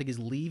the traffic is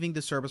leaving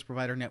the service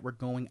provider network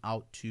going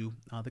out to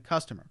the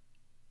customer.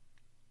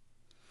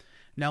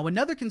 Now,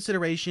 another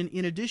consideration,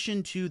 in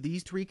addition to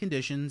these three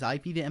conditions,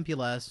 IP to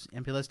MPLS,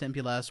 MPLS to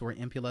MPLS, or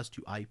MPLS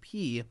to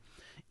IP,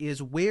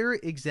 is where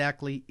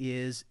exactly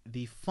is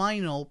the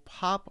final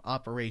POP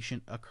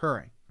operation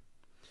occurring.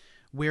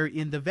 Where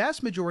in the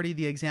vast majority of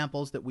the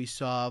examples that we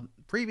saw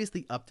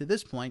previously up to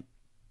this point,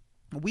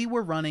 we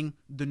were running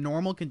the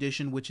normal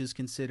condition, which is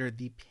considered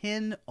the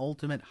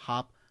penultimate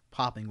hop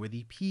popping, or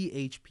the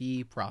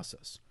PHP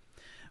process,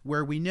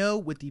 where we know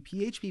with the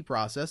PHP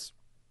process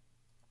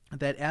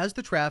that as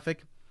the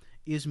traffic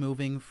is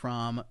moving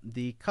from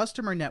the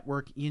customer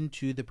network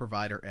into the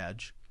provider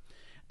edge,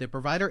 the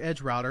provider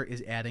edge router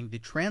is adding the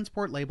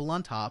transport label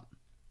on top,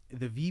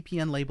 the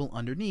VPN label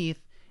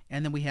underneath,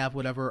 and then we have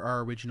whatever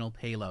our original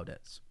payload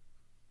is.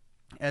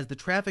 As the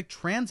traffic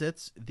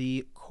transits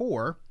the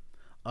core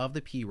of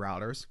the P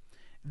routers,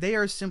 they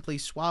are simply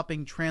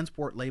swapping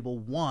transport label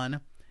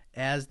 1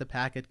 as the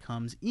packet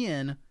comes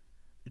in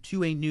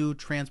to a new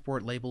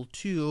transport label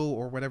 2,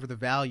 or whatever the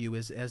value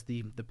is as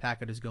the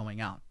packet is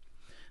going out.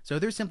 So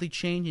they're simply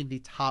changing the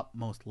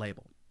topmost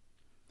label.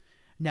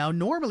 Now,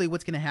 normally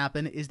what's going to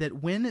happen is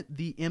that when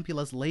the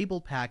MPLS label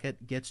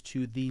packet gets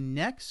to the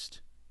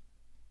next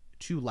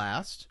to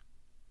last,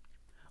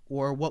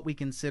 or what we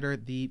consider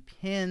the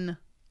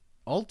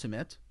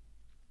penultimate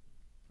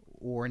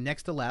or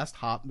next to last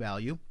hop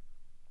value,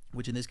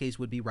 which in this case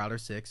would be router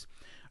 6,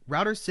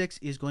 router 6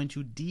 is going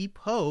to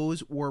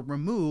depose or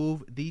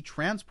remove the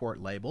transport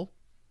label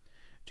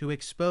to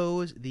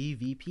expose the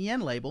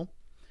VPN label,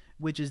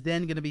 which is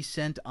then going to be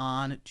sent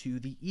on to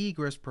the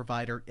egress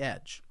provider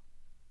edge.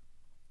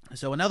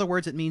 So in other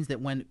words, it means that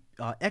when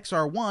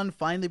XR1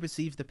 finally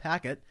receives the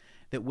packet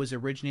that was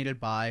originated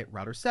by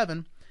router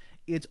 7,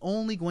 it's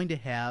only going to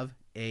have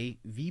a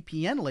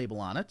VPN label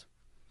on it.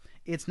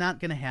 It's not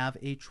going to have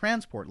a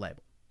transport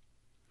label.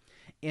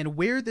 And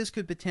where this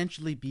could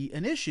potentially be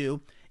an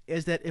issue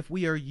is that if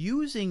we are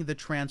using the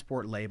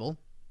transport label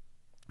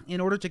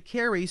in order to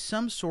carry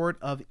some sort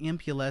of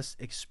MPLS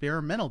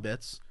experimental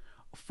bits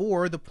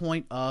for the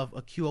point of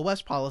a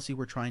QoS policy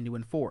we're trying to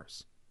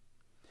enforce.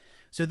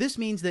 So this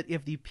means that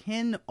if the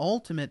pin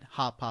ultimate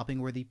hop popping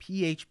or the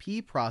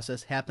PHP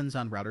process happens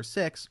on router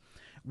 6,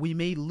 we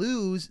may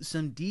lose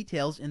some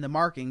details in the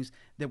markings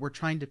that we're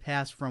trying to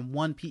pass from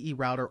one PE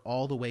router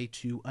all the way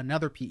to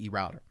another PE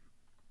router.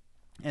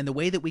 And the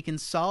way that we can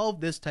solve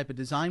this type of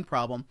design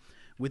problem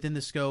within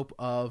the scope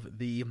of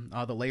the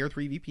layer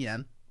 3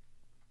 VPN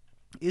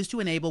is to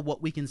enable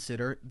what we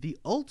consider the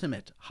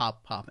ultimate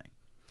hop popping.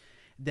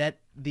 That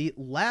the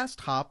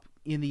last hop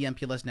in the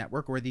MPLS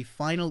network, or the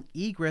final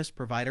egress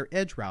provider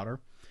edge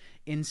router,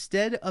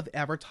 instead of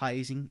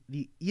advertising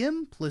the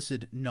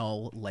implicit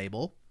null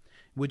label,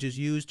 which is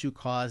used to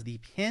cause the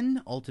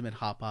pin ultimate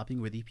hop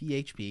popping, or the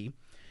PHP,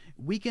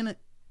 we can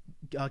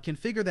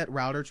configure that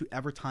router to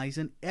advertise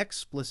an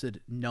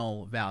explicit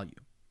null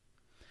value,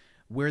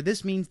 where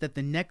this means that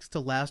the next to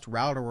last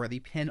router, or the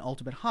pin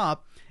ultimate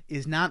hop,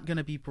 is not going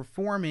to be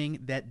performing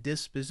that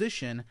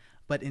disposition,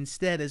 but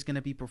instead is going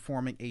to be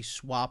performing a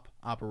swap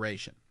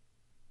operation.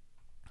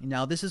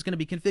 Now, this is going to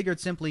be configured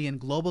simply in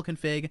global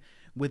config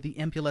with the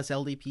MPLS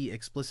LDP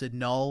explicit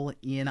null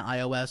in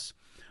iOS,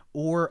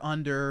 or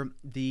under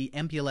the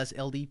MPLS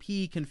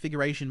LDP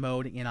configuration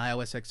mode in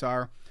iOS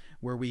XR,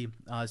 where we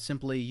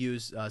simply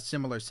use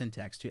similar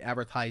syntax to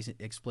advertise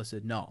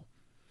explicit null.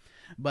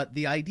 But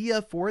the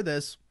idea for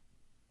this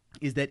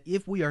is that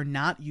if we are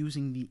not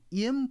using the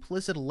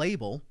implicit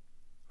label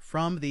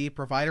from the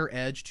provider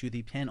edge to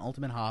the pin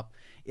ultimate hop,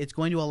 it's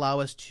going to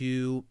allow us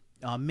to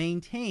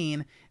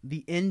maintain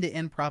the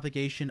end-to-end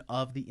propagation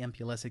of the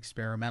MPLS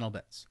experimental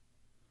bits.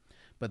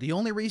 But the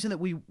only reason that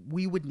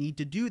we would need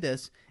to do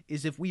this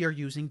is if we are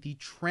using the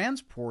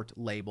transport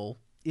label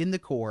in the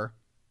core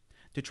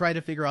to try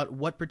to figure out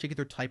what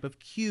particular type of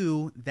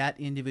queue that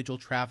individual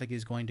traffic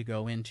is going to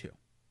go into.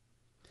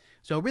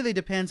 So it really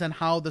depends on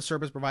how the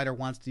service provider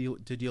wants to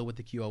deal with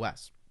the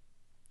QoS.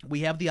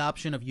 We have the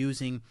option of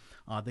using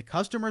the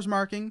customer's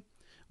marking.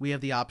 We have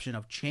the option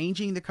of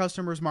changing the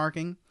customer's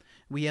marking.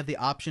 We have the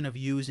option of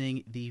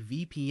using the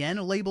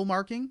VPN label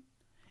marking,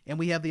 and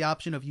we have the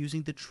option of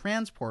using the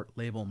transport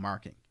label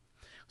marking.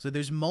 So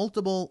there's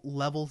multiple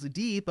levels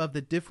deep of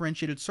the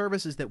differentiated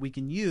services that we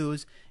can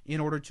use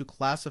in order to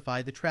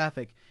classify the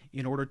traffic,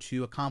 in order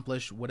to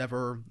accomplish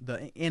whatever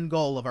the end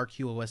goal of our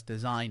QoS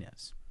design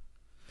is.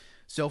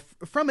 So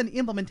from an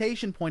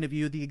implementation point of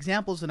view, the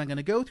examples that I'm going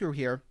to go through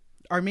here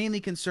are mainly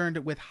concerned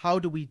with how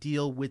do we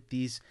deal with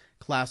these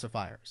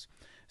classifiers.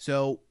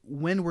 So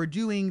when we're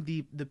doing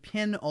the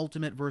pin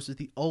ultimate versus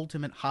the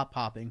ultimate hop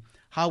popping,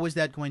 how is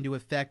that going to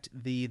affect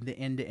the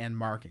end-to-end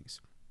markings?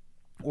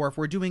 Or if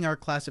we're doing our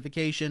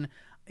classification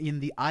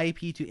in the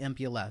IP to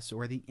MPLS,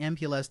 or the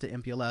MPLS to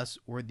MPLS,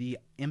 or the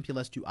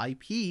MPLS to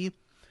IP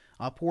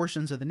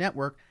portions of the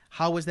network,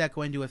 how is that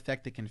going to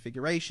affect the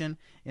configuration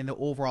and the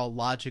overall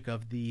logic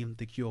of the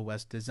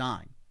QoS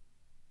design?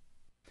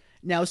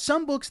 Now,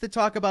 some books that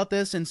talk about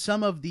this and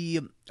some of the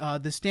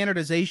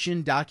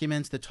standardization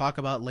documents that talk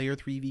about Layer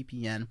 3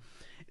 VPN,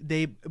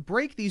 they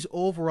break these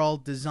overall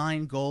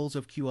design goals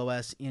of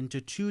QoS into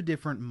two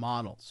different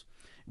models,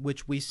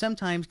 which we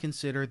sometimes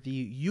consider the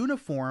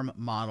uniform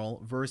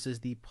model versus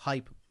the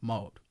pipe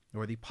mode,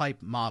 or the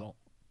pipe model,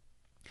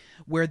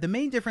 where the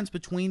main difference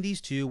between these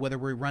two, whether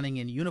we're running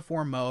in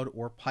uniform mode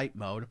or pipe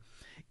mode,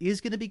 is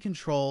going to be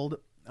controlled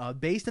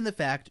based on the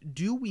fact,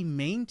 do we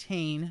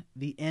maintain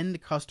the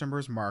end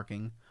customer's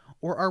marking,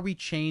 or are we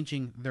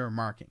changing their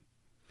marking?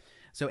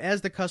 So as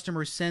the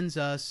customer sends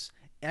us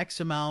X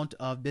amount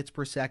of bits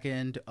per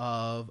second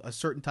of a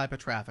certain type of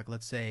traffic,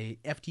 let's say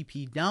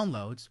FTP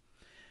downloads,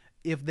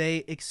 if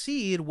they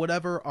exceed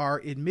whatever our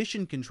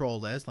admission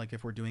control is, like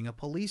if we're doing a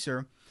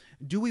policer,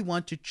 do we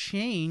want to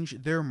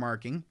change their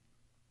marking?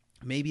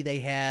 Maybe they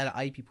had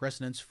IP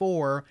precedence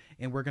 4,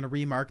 and we're going to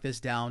remark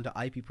this down to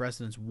IP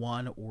precedence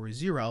 1 or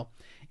 0.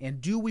 And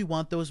do we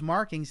want those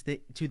markings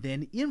to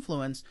then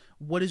influence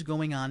what is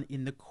going on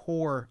in the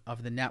core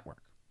of the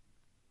network?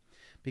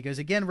 Because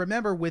again,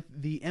 remember, with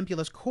the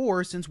MPLS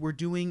core, since we're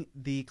doing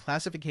the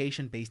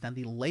classification based on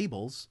the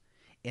labels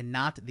and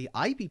not the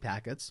IP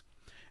packets,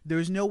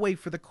 there's no way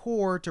for the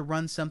core to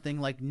run something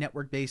like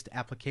network-based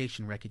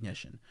application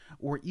recognition,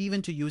 or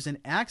even to use an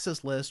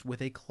access list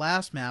with a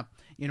class map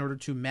in order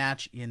to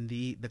match in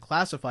the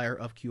classifier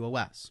of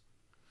QoS.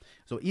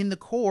 So in the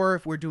core,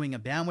 if we're doing a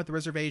bandwidth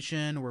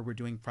reservation, or we're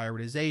doing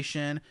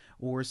prioritization,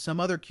 or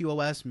some other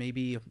QoS,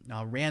 maybe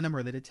random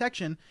or the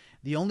detection,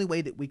 the only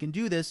way that we can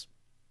do this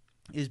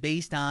is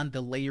based on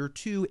the layer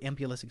 2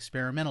 MPLS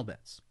experimental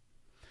bits.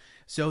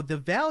 So the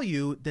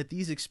value that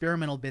these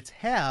experimental bits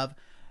have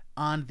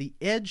on the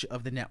edge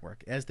of the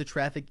network as the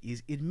traffic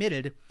is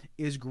admitted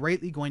is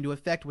greatly going to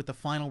affect what the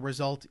final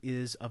result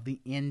is of the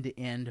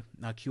end-to-end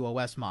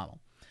QoS model.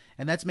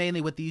 And that's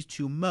mainly what these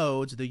two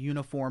modes, the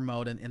uniform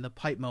mode and the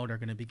pipe mode, are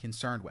going to be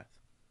concerned with.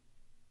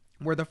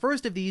 Where the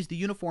first of these, the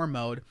uniform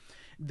mode,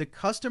 the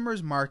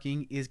customer's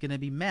marking is going to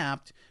be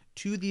mapped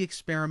to the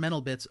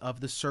experimental bits of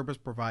the service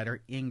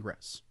provider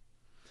ingress.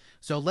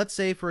 So let's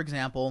say, for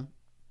example,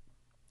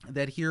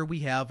 that here we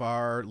have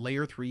our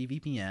layer 3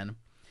 VPN,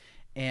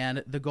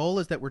 and the goal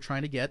is that we're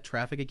trying to get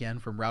traffic again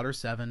from router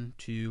 7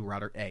 to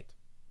router 8.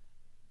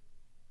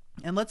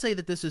 And let's say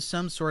that this is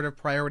some sort of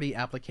priority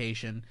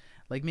application,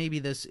 like maybe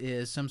this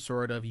is some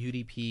sort of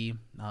UDP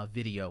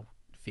video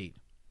feed.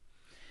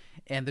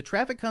 And the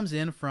traffic comes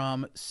in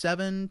from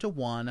 7 to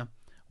 1.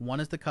 1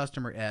 is the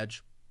customer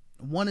edge.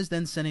 1 is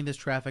then sending this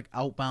traffic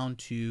outbound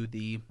to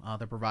the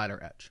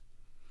provider edge.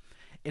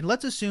 And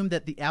let's assume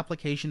that the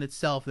application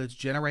itself that's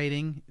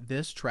generating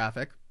this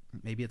traffic,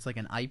 maybe it's like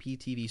an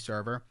IPTV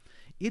server,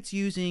 it's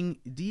using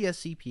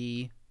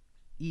DSCP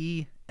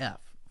EF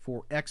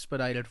for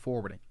expedited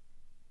forwarding,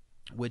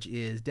 which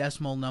is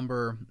decimal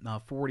number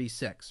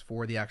 46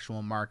 for the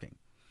actual marking.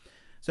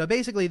 So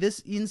basically, this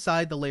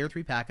inside the layer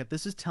 3 packet,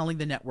 this is telling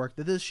the network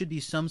that this should be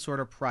some sort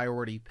of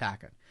priority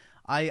packet.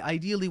 I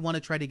ideally want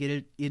to try to get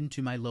it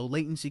into my low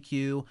latency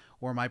queue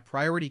or my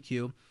priority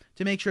queue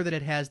to make sure that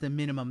it has the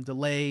minimum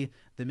delay,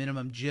 the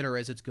minimum jitter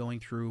as it's going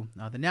through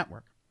the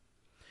network.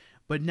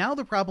 But now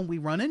the problem we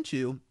run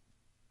into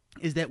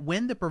is that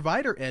when the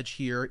provider edge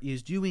here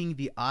is doing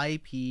the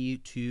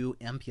IP to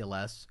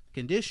MPLS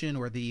condition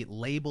or the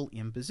label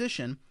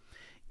imposition,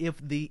 if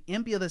the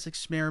MPLS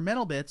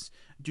experimental bits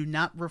do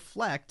not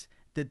reflect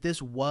that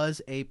this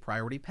was a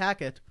priority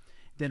packet,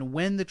 then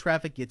when the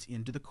traffic gets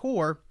into the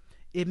core,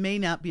 it may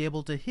not be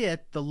able to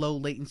hit the low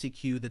latency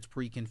queue that's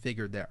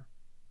pre-configured there,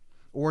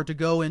 or to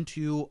go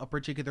into a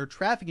particular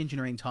traffic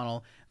engineering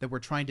tunnel that we're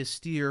trying to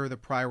steer the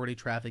priority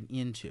traffic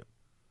into.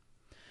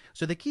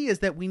 So the key is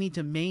that we need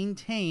to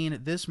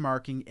maintain this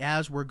marking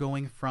as we're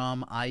going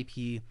from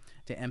IP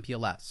to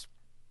MPLS.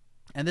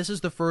 And this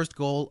is the first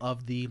goal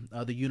of the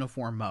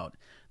uniform mode,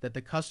 that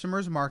the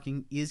customer's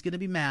marking is going to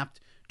be mapped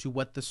to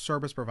what the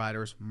service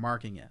provider's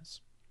marking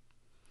is.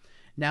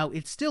 Now,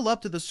 it's still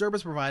up to the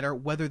service provider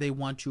whether they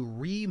want to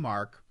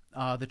remark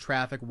the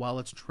traffic while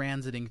it's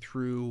transiting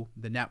through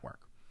the network.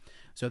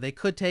 So they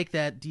could take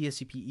that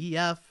DSCP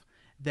EF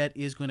that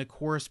is going to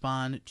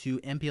correspond to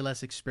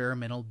MPLS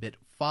experimental bit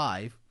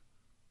 5.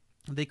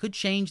 They could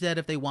change that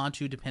if they want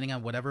to, depending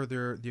on whatever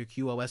their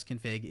QoS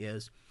config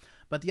is.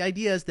 But the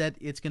idea is that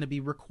it's going to be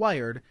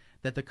required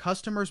that the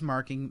customer's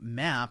marking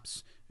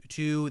maps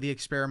to the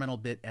experimental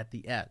bit at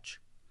the edge.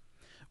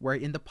 Where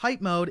in the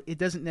pipe mode, it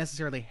doesn't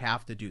necessarily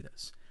have to do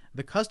this.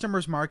 The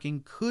customer's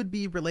marking could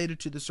be related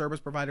to the service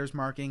provider's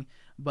marking,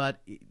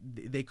 but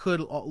they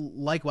could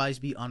likewise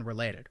be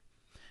unrelated.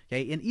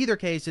 Okay, in either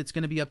case, it's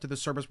going to be up to the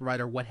service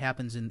provider what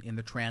happens in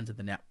the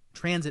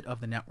transit of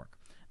the network.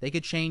 They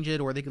could change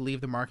it, or they could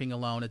leave the marking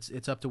alone.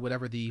 It's up to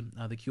whatever the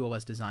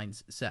QoS design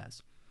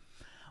says.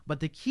 But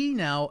the key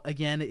now,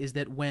 again, is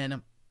that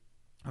when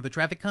the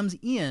traffic comes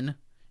in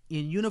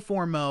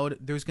uniform mode,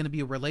 there's going to be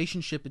a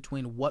relationship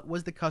between what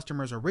was the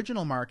customer's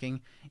original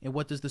marking and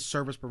what does the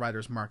service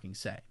provider's marking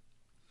say.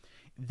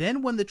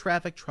 Then when the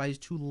traffic tries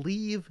to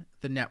leave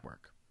the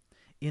network,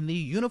 in the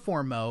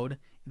uniform mode,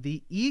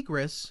 the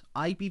egress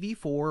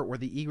IPv4 or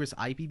the egress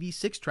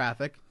IPv6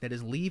 traffic that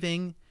is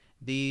leaving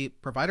the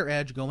provider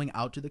edge going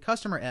out to the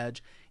customer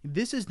edge,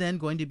 this is then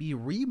going to be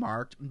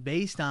remarked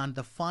based on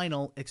the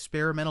final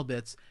experimental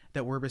bits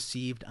that were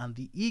received on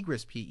the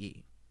egress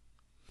PE.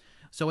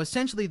 So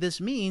essentially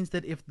this means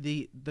that if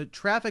the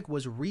traffic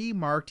was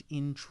remarked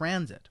in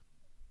transit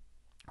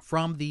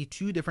from the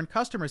two different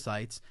customer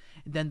sites,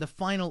 then the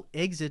final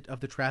exit of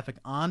the traffic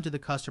onto the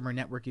customer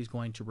network is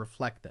going to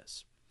reflect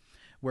this.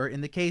 Where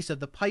in the case of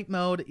the pipe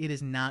mode, it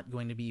is not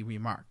going to be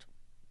remarked.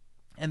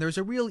 And there's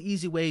a real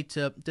easy way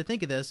to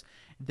think of this,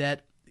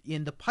 that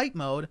in the pipe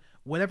mode,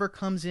 whatever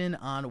comes in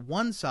on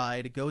one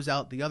side goes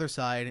out the other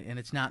side, and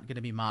it's not going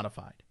to be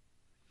modified.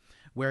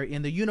 Where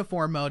in the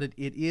uniform mode,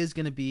 it is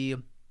going to be,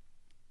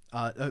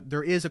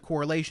 there is a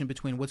correlation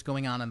between what's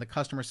going on the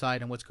customer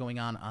side and what's going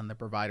on the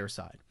provider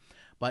side.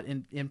 But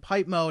in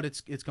pipe mode,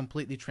 it's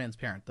completely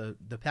transparent.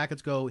 The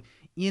packets go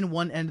in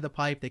one end of the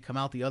pipe, they come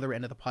out the other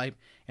end of the pipe,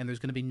 and there's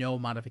going to be no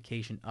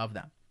modification of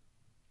them.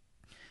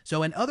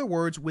 So in other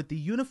words, with the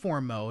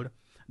uniform mode,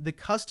 the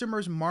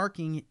customer's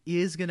marking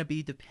is going to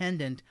be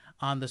dependent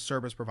on the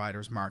service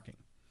provider's marking.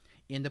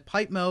 In the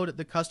pipe mode,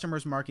 the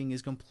customer's marking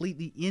is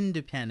completely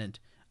independent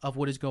of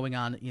what is going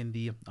on in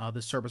the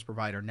service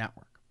provider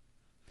network.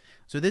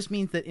 So this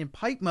means that in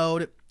pipe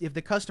mode, if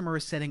the customer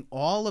is setting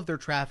all of their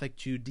traffic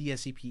to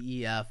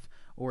DSCP EF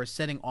or is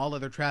setting all of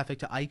their traffic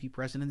to IP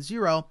precedence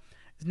 0,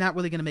 it's not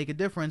really going to make a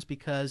difference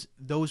because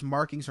those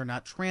markings are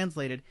not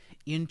translated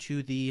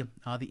into the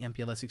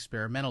MPLS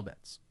experimental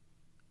bits.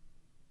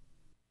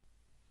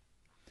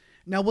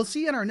 Now we'll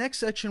see in our next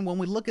section, when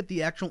we look at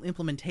the actual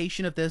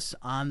implementation of this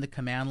on the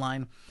command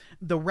line,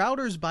 the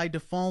routers by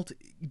default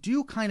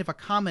do kind of a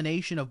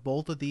combination of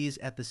both of these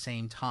at the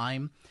same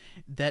time,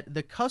 that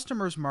the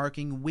customer's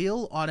marking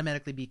will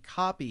automatically be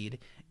copied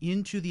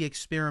into the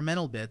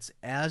experimental bits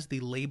as the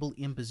label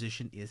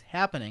imposition is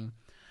happening.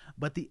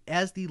 But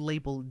as the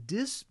label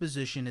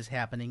disposition is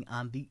happening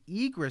on the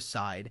egress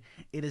side,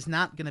 it is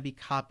not going to be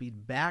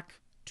copied back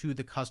to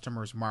the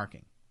customer's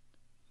marking.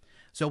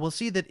 So we'll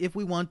see that if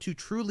we want to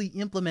truly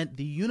implement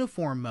the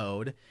uniform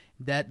mode,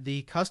 that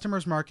the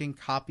customer's marking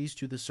copies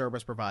to the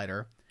service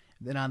provider,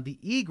 then on the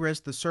egress,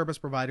 the service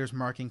provider's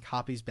marking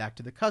copies back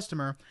to the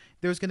customer,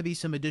 there's going to be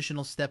some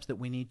additional steps that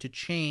we need to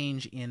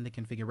change in the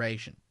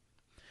configuration.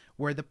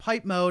 Where the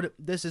pipe mode,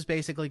 this is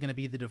basically going to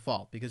be the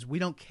default because we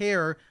don't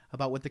care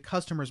about what the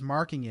customer's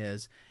marking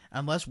is.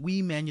 Unless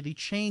we manually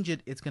change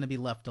it, it's going to be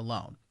left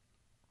alone.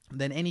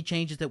 Then any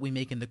changes that we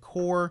make in the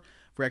core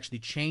for actually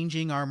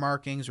changing our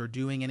markings or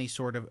doing any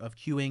sort of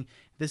queuing,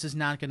 this is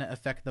not going to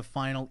affect the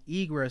final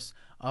egress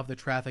of the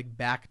traffic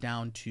back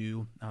down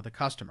to the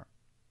customer.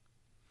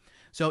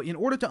 So in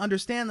order to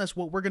understand this,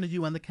 what we're going to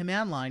do on the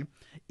command line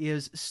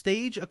is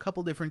stage a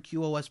couple different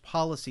QoS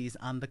policies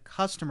on the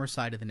customer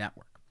side of the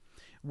network,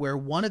 where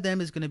one of them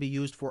is going to be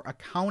used for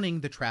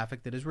accounting the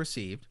traffic that is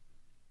received.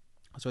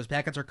 So as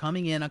packets are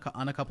coming in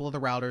on a couple of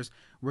the routers,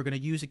 we're going to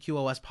use a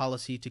QoS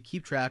policy to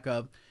keep track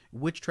of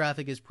which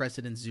traffic is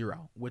precedence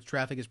 0, which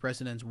traffic is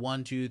precedence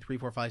 1, 2, 3,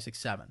 4, 5, 6,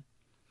 7.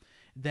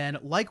 Then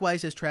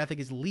likewise, as traffic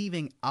is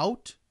leaving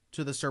out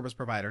to the service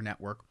provider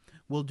network,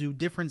 we'll do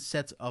different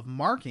sets of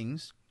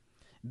markings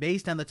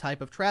based on the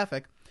type of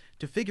traffic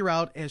to figure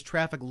out as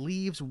traffic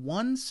leaves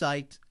one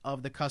site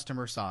of the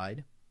customer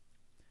side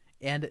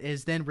and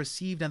is then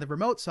received on the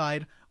remote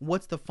side,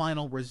 what's the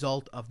final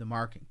result of the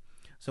marking.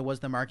 So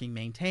was the marking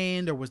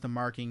maintained or was the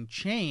marking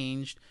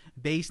changed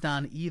based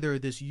on either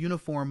this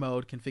uniform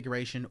mode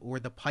configuration or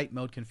the pipe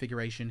mode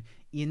configuration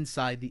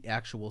inside the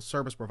actual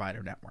service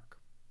provider network?